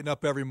getting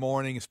up every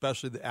morning,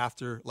 especially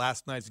after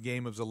last night's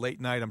game. It was a late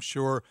night, I'm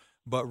sure,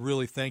 but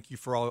really thank you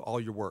for all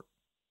your work.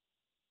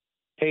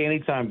 Hey,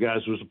 anytime,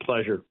 guys. It was a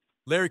pleasure.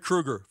 Larry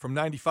Krueger from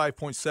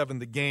 95.7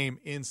 The Game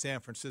in San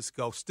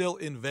Francisco, still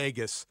in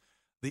Vegas,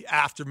 the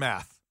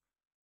aftermath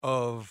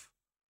of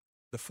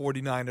the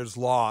 49ers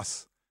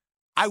loss.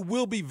 I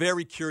will be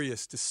very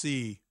curious to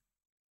see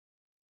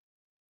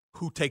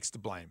who takes the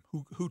blame,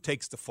 who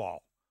takes the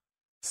fall.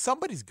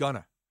 Somebody's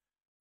gonna.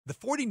 The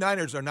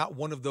 49ers are not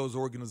one of those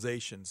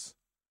organizations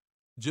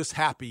just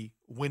happy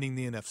winning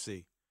the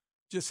NFC,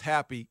 just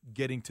happy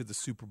getting to the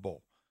Super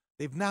Bowl.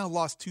 They've now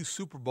lost 2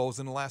 Super Bowls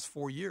in the last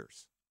 4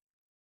 years.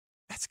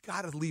 That's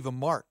got to leave a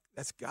mark.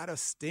 That's got to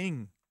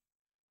sting.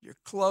 You're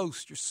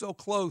close. You're so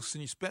close,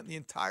 and you spent the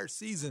entire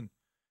season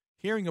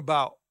hearing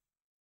about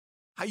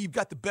how you've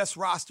got the best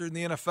roster in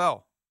the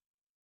NFL,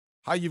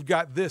 how you've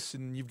got this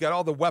and you've got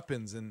all the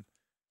weapons and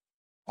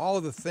all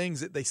of the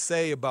things that they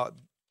say about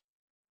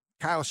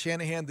Kyle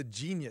Shanahan, the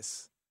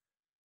genius.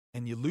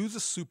 And you lose a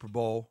Super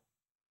Bowl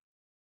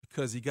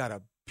because you got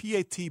a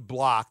PAT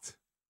blocked,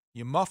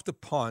 you muffed a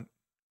punt,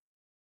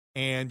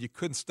 and you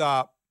couldn't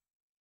stop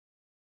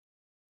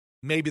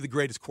maybe the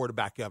greatest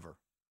quarterback ever,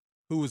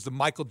 who was the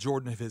Michael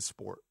Jordan of his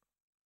sport.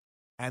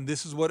 And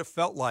this is what it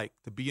felt like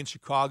to be in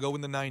Chicago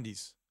in the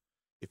 90s.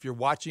 If you're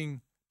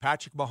watching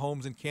Patrick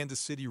Mahomes in Kansas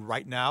City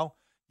right now,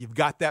 you've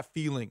got that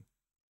feeling.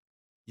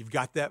 You've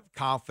got that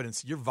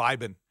confidence. You're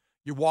vibing.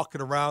 You're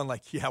walking around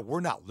like, yeah,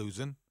 we're not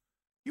losing.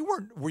 You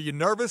weren't. Were you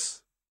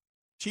nervous,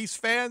 Chiefs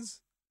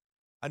fans?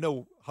 I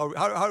know how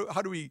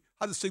does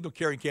the signal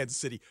carry in Kansas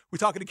City? We're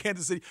talking to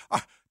Kansas City.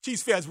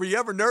 Chiefs fans, were you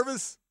ever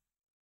nervous?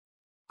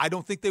 I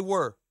don't think they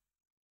were.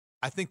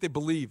 I think they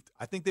believed.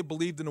 I think they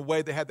believed in a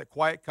way. They had that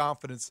quiet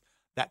confidence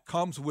that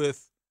comes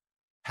with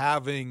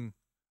having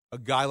a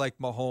guy like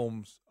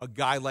Mahomes, a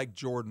guy like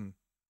Jordan,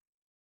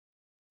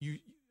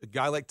 a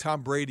guy like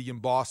Tom Brady in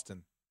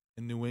Boston,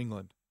 in New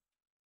England.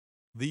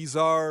 These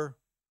are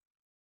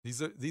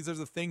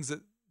the things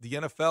that the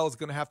NFL is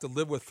going to have to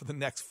live with for the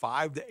next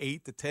 5 to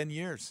 8 to 10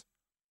 years.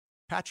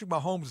 Patrick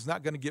Mahomes is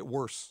not going to get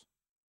worse.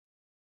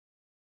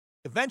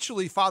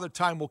 Eventually, Father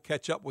Time will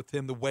catch up with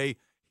him the way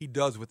he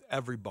does with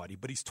everybody,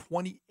 but he's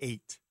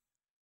 28.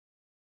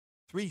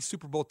 3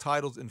 Super Bowl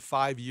titles in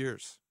 5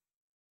 years.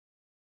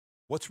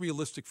 What's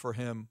realistic for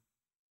him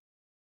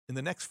in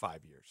the next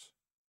 5 years?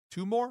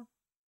 2 more?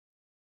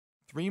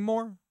 3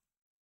 more?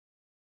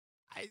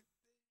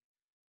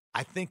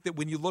 I think that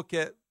when you look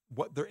at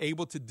what they're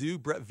able to do,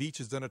 Brett Veach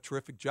has done a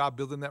terrific job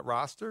building that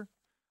roster.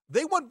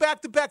 They won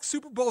back-to-back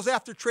Super Bowls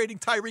after trading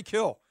Tyreek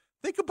Hill.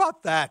 Think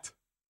about that.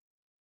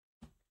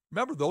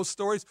 Remember those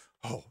stories?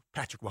 Oh,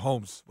 Patrick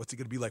Mahomes, what's it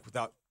going to be like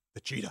without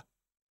the cheetah?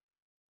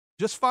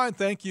 Just fine,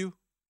 thank you.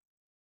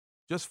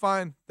 Just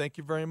fine. Thank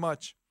you very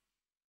much.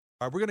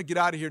 All right, we're going to get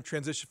out of here and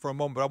transition for a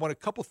moment, but I want a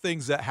couple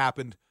things that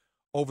happened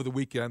over the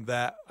weekend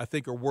that I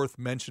think are worth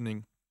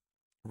mentioning,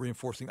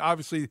 reinforcing.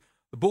 Obviously,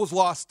 the Bulls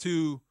lost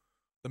to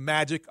the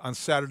Magic on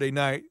Saturday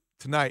night.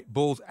 Tonight,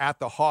 Bulls at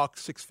the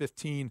Hawks,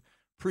 6:15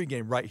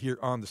 pregame right here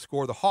on The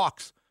Score. The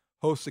Hawks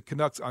host the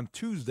Canucks on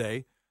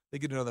Tuesday. They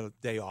get another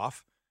day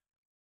off.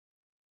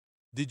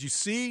 Did you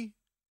see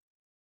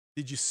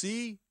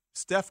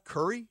Steph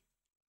Curry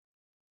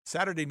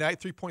Saturday night,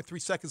 3.3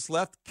 seconds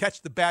left,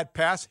 catch the bad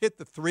pass, hit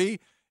the 3,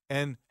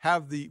 and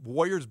have the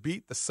Warriors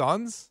beat the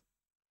Suns?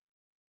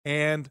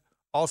 And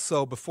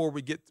also, before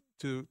we get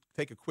to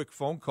take a quick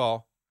phone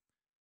call,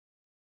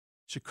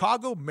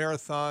 Chicago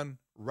Marathon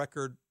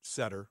record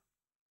setter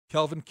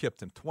Kelvin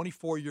Kipton,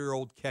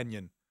 24-year-old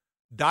Kenyan,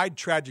 died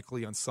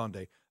tragically on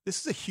Sunday.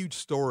 This is a huge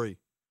story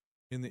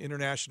in the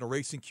international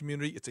racing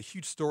community. It's a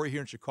huge story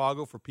here in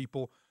Chicago for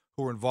people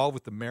who are involved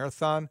with the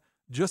marathon.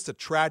 Just a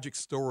tragic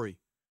story.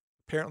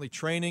 Apparently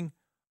training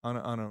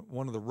on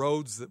one of the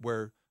roads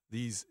where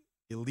these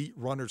elite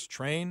runners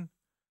train.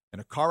 In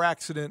a car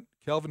accident,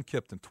 Kelvin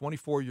Kipton,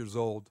 24 years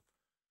old.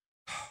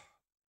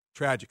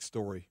 Tragic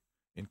story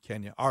in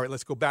Kenya. All right,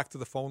 let's go back to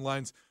the phone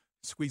lines.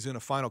 Squeeze in a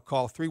final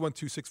call,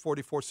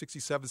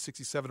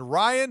 312-644-6767.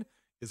 Ryan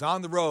is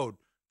on the road.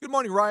 Good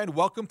morning, Ryan.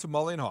 Welcome to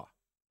Mully and Haugh.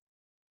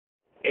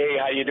 Hey,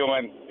 how you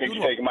doing? Thanks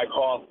for taking my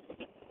call.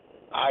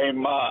 I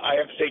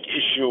have to take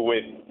issue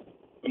with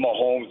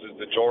Mahomes as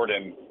the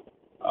Jordan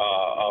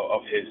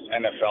of his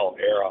NFL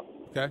era,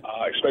 okay.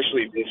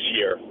 Especially this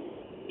year.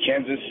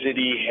 Kansas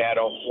City had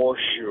a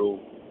horseshoe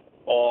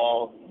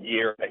all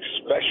year,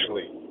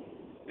 especially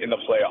in the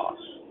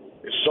playoffs.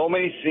 There's so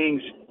many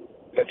things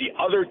that the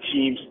other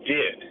teams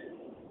did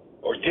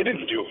or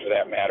didn't do, for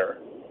that matter.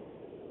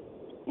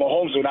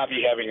 Mahomes would not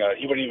be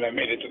he wouldn't even have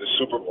made it to the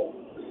Super Bowl.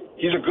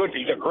 He's a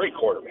great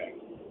quarterback.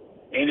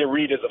 Andy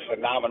Reid is a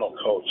phenomenal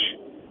coach.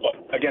 But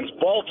against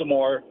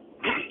Baltimore,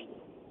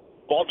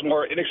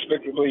 Baltimore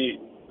inexplicably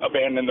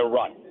abandoned the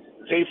run.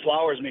 Zay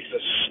Flowers makes a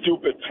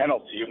stupid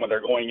penalty when they're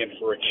going in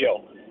for a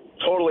kill.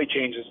 Totally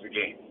changes the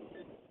game.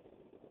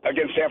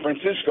 Against San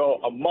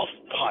Francisco, a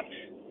muffed punt.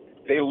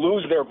 They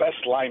lose their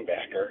best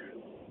linebacker,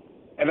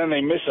 and then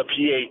they miss a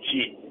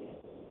PAT.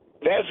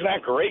 That's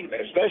not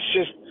greatness. That's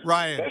just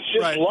Ryan. That's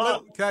just Ryan,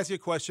 luck. Can I ask you a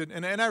question?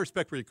 And I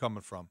respect where you're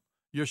coming from.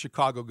 You're a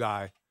Chicago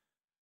guy.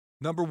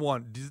 Number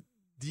one,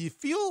 do you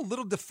feel a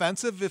little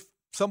defensive if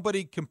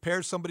somebody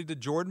compares somebody to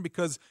Jordan?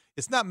 Because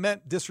it's not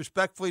meant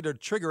disrespectfully to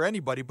trigger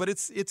anybody, but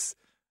it's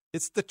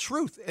the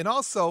truth. And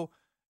also,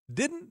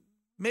 didn't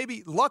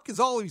maybe luck is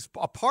always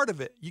a part of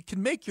it. You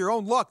can make your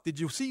own luck. Did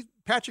you see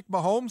Patrick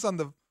Mahomes on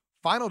the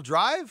final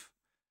drive?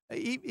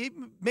 He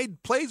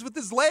made plays with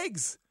his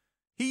legs.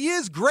 He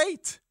is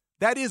great.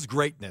 That is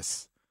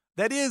greatness.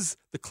 That is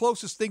the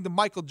closest thing to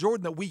Michael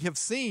Jordan that we have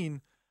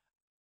seen.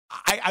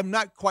 I'm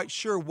not quite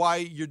sure why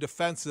you're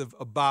defensive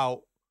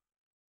about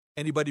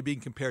anybody being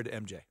compared to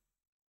MJ.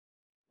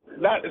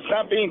 It's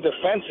not being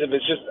defensive.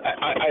 It's just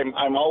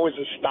I'm always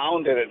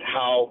astounded at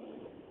how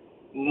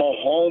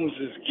Mahomes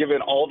is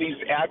given all these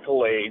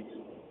accolades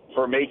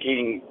for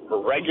making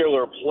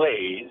regular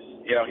plays.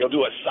 You know, he'll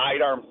do a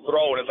sidearm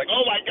throw, and it's like,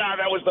 oh my God,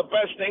 that was the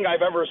best thing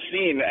I've ever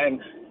seen. And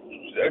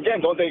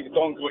again, don't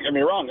get me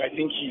wrong. I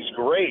think he's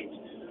great,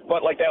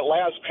 but like that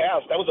last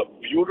pass, that was a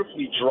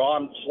beautifully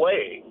drawn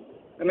play,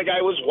 and the guy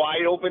was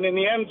wide open in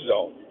the end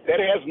zone. That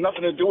has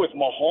nothing to do with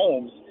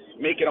Mahomes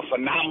making a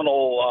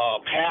phenomenal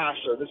pass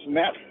or this and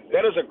that.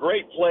 That is a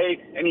great play,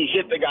 and he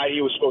hit the guy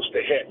he was supposed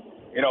to hit.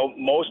 You know,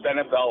 most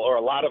NFL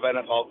or a lot of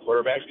NFL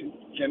quarterbacks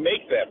can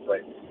make that play.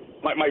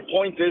 My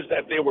point is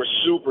that they were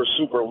super,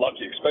 super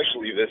lucky,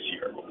 especially this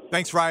year.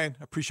 Thanks, Ryan.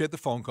 Appreciate the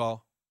phone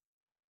call.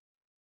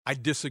 I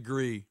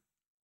disagree.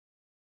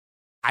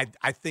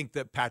 I think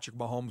that Patrick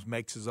Mahomes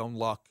makes his own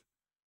luck.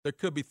 There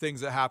could be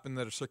things that happen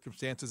that are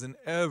circumstances in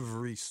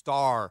every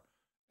star,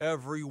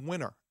 every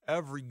winner,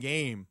 every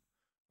game.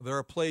 There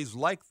are plays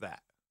like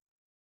that.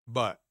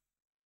 But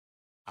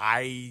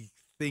I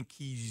think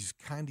he's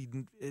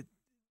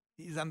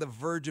he's on the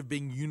verge of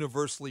being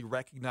universally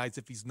recognized,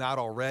 if he's not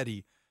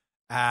already,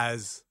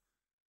 as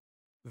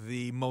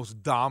the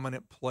most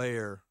dominant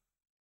player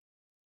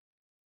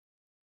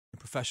in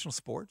professional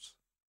sports.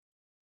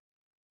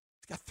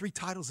 He's got 3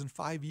 titles in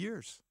 5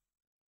 years.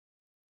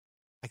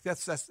 I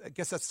guess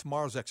that's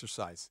tomorrow's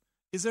exercise.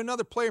 Is there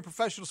another player in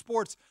professional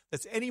sports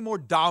that's any more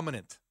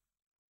dominant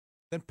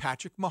than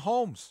Patrick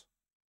Mahomes?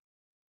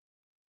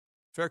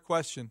 Fair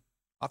question.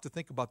 I'll have to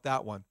think about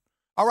that one.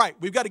 All right,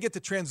 we've got to get to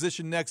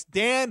transition next.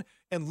 Dan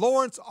and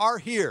Lawrence are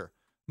here.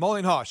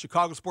 Mully & Haugh,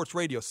 Chicago Sports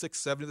Radio,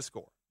 670 The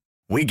Score.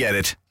 We get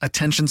it.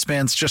 Attention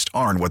spans just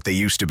aren't what they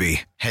used to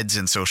be. Heads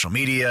in social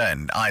media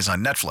and eyes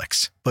on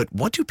Netflix. But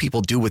what do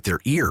people do with their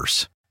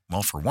ears?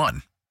 Well, for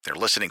one, they're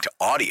listening to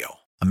audio.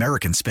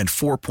 Americans spend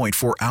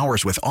 4.4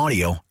 hours with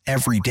audio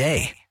every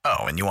day. Oh,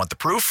 and you want the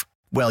proof?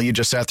 Well, you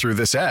just sat through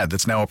this ad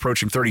that's now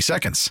approaching 30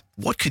 seconds.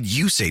 What could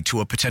you say to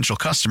a potential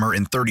customer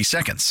in 30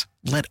 seconds?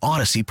 Let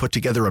Odyssey put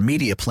together a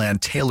media plan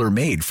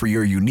tailor-made for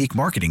your unique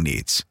marketing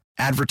needs.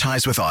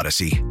 Advertise with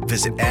Odyssey.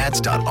 Visit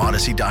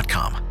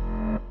ads.odyssey.com.